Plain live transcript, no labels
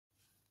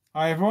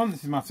Hi everyone,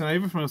 this is Matt and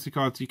Ava from LC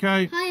Cards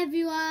UK. Hi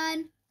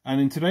everyone.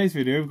 And in today's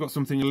video we've got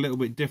something a little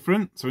bit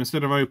different. So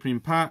instead of opening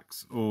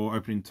packs or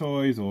opening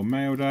toys or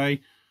mail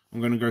day, I'm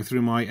going to go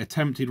through my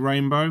attempted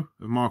rainbow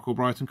of Marc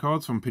Albrighton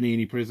cards from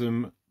Panini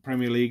Prizm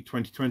Premier League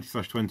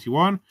 2020/21.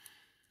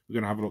 We're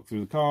going to have a look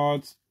through the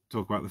cards,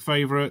 talk about the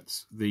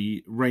favourites,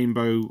 the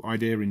rainbow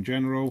idea in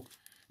general.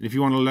 And if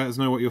you want to let us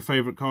know what your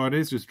favourite card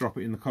is, just drop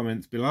it in the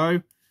comments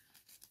below.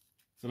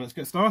 So let's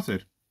get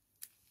started.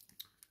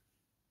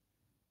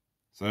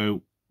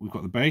 So we've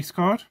got the base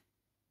card,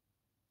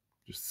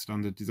 just the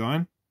standard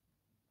design.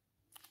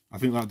 I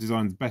think that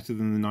design's better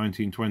than the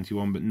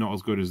 1921, but not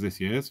as good as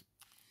this year's.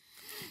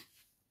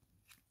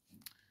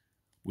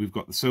 We've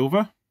got the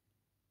silver.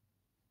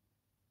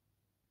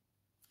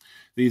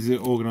 These are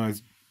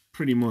organised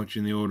pretty much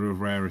in the order of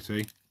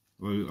rarity,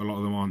 although a lot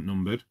of them aren't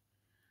numbered.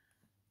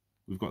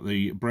 We've got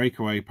the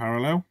breakaway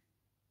parallel.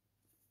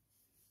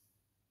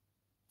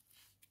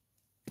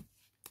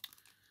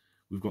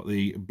 We've got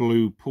the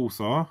blue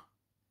pulsar.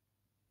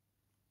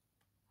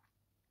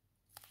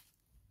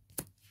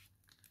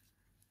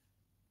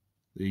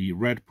 The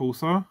red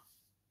pulsar.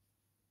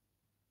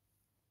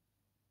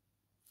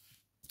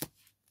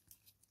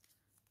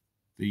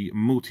 The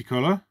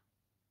multicolour,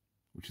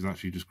 which is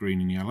actually just green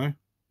and yellow.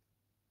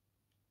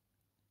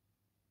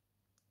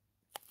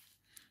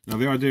 Now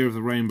the idea of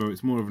the rainbow,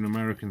 it's more of an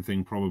American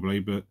thing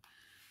probably, but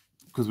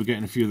because we're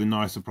getting a few of the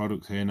nicer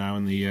products here now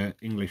in the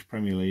English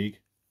Premier League,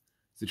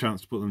 it's a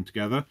chance to put them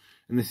together.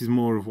 And this is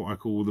more of what I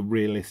call the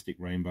realistic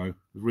rainbow.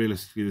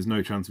 Realistically, there's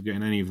no chance of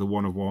getting any of the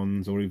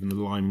 1/1s or even the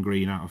lime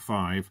green out of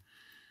 5.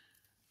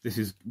 This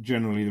is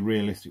generally the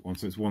realistic one,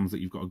 so it's ones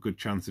that you've got a good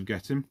chance of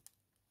getting.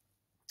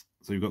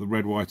 So you've got the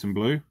red, white and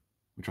blue,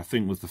 which I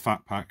think was the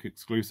Fat Pack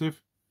exclusive.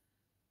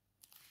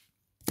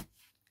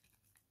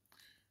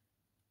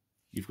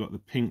 You've got the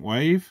pink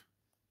wave.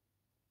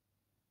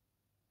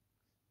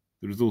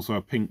 There is also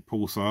a pink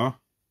pulsar.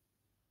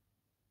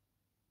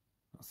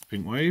 That's the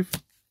pink wave.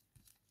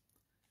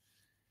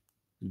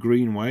 The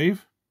green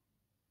wave.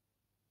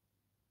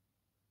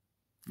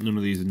 None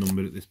of these are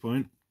numbered at this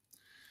point.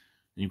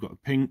 And you've got the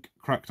pink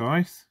cracked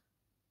ice.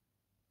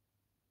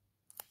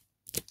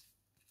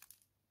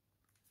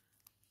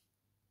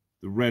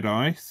 The red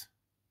ice.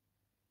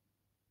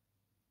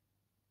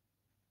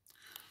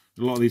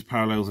 A lot of these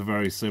parallels are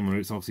very similar.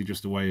 It's obviously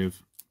just a way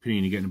of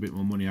Panini getting a bit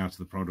more money out of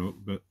the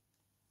product, but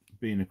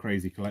being a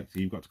crazy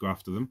collector, you've got to go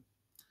after them.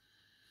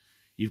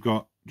 You've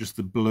got just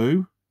the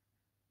blue,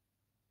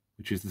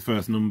 which is the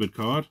first numbered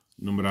card,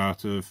 numbered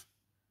out of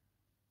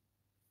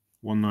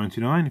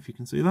 199, if you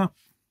can see that.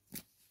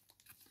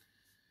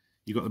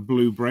 You've got the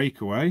blue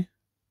breakaway,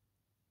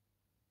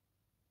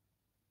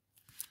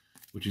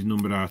 which is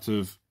numbered out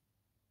of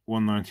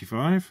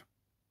 195.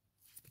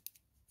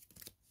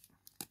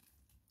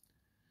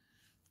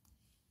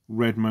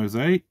 Red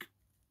mosaic,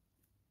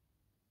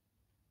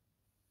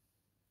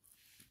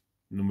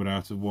 numbered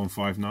out of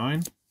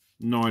 159.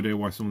 No idea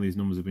why some of these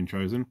numbers have been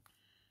chosen.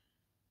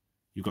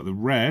 You've got the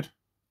red,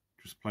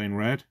 just plain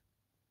red,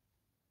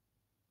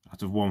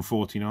 out of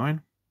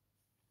 149.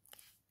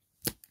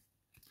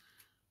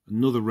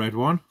 Another red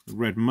one, the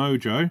red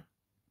mojo,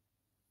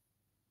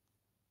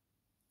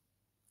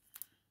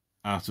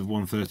 out of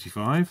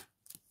 135.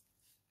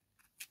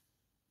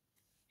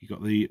 You've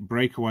got the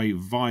breakaway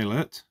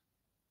violet,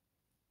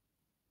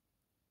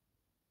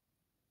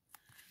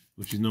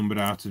 which is numbered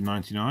out of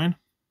 99.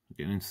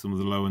 Getting into some of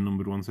the lower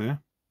numbered ones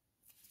here.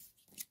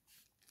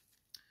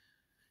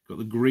 Got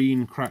the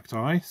green cracked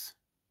ice,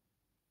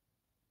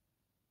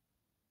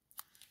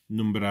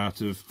 numbered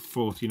out of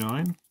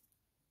 49.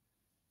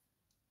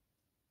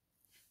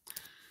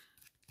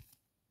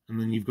 And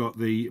then you've got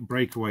the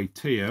breakaway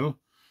teal,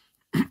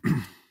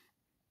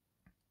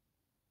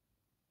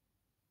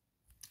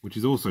 which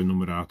is also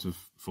numbered out of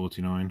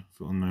 49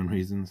 for unknown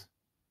reasons.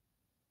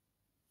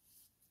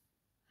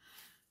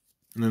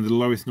 And then the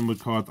lowest numbered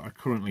card that I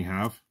currently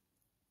have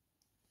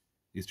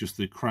is just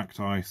the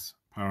cracked ice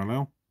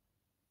parallel,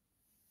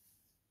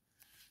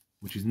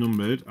 which is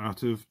numbered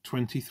out of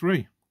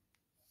 23.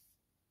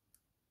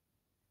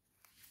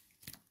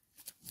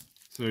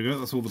 So there you go,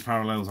 that's all the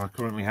parallels I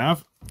currently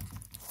have.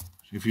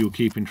 If you were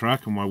keeping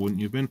track, and why wouldn't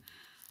you have been?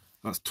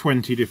 That's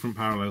 20 different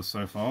parallels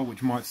so far,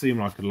 which might seem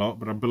like a lot,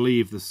 but I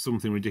believe there's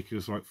something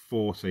ridiculous like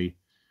 40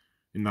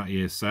 in that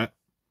year's set.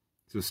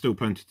 So there's still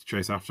plenty to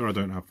chase after. I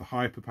don't have the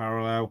hyper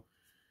parallel.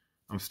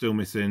 I'm still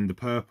missing the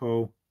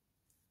purple.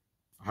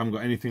 I haven't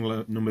got anything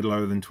numbered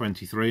lower than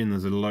 23, and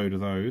there's a load of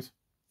those.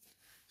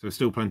 So there's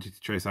still plenty to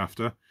chase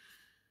after.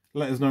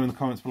 Let us know in the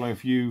comments below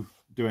if you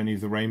do any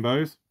of the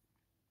rainbows,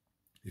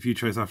 if you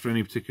chase after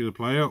any particular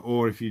player,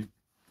 or if you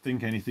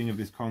think anything of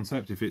this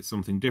concept, if it's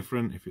something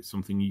different, if it's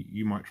something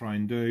you might try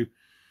and do,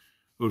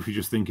 or if you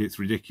just think it's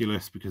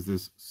ridiculous because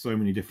there's so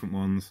many different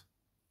ones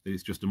that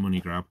it's just a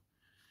money grab.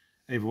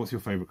 Ava, what's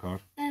your favourite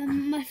card?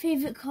 My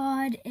favourite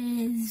card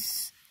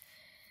is,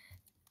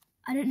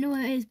 I don't know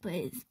what it is, but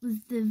it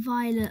was the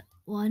violet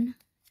one.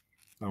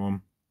 That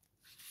one?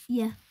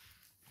 Yeah.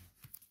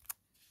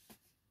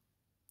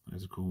 That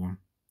is a cool one.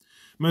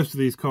 Most of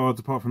these cards,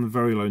 apart from the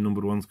very low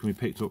numbered ones, can be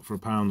picked up for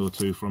 £1 or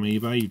 £2 from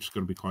eBay. You've just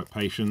got to be quite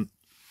patient.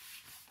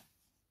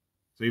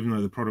 So even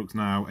though the product's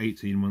now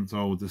 18 months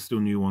old, there's still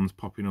new ones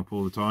popping up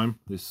all the time.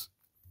 This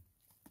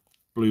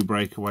blue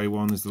breakaway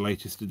one is the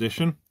latest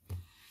edition.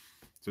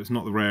 So it's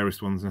not the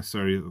rarest ones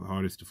necessarily, the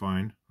hardest to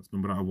find. That's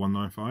numbered out of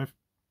 195.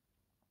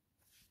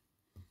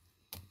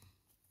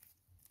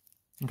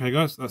 Okay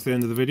guys, that's the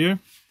end of the video.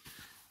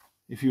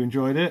 If you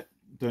enjoyed it,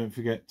 don't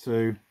forget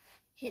to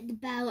hit the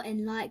bell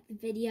and like the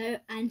video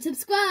and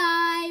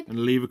subscribe. And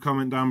leave a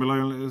comment down below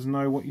and let us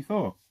know what you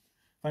thought.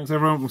 Thanks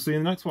everyone, we'll see you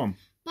in the next one.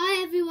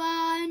 Bye everyone.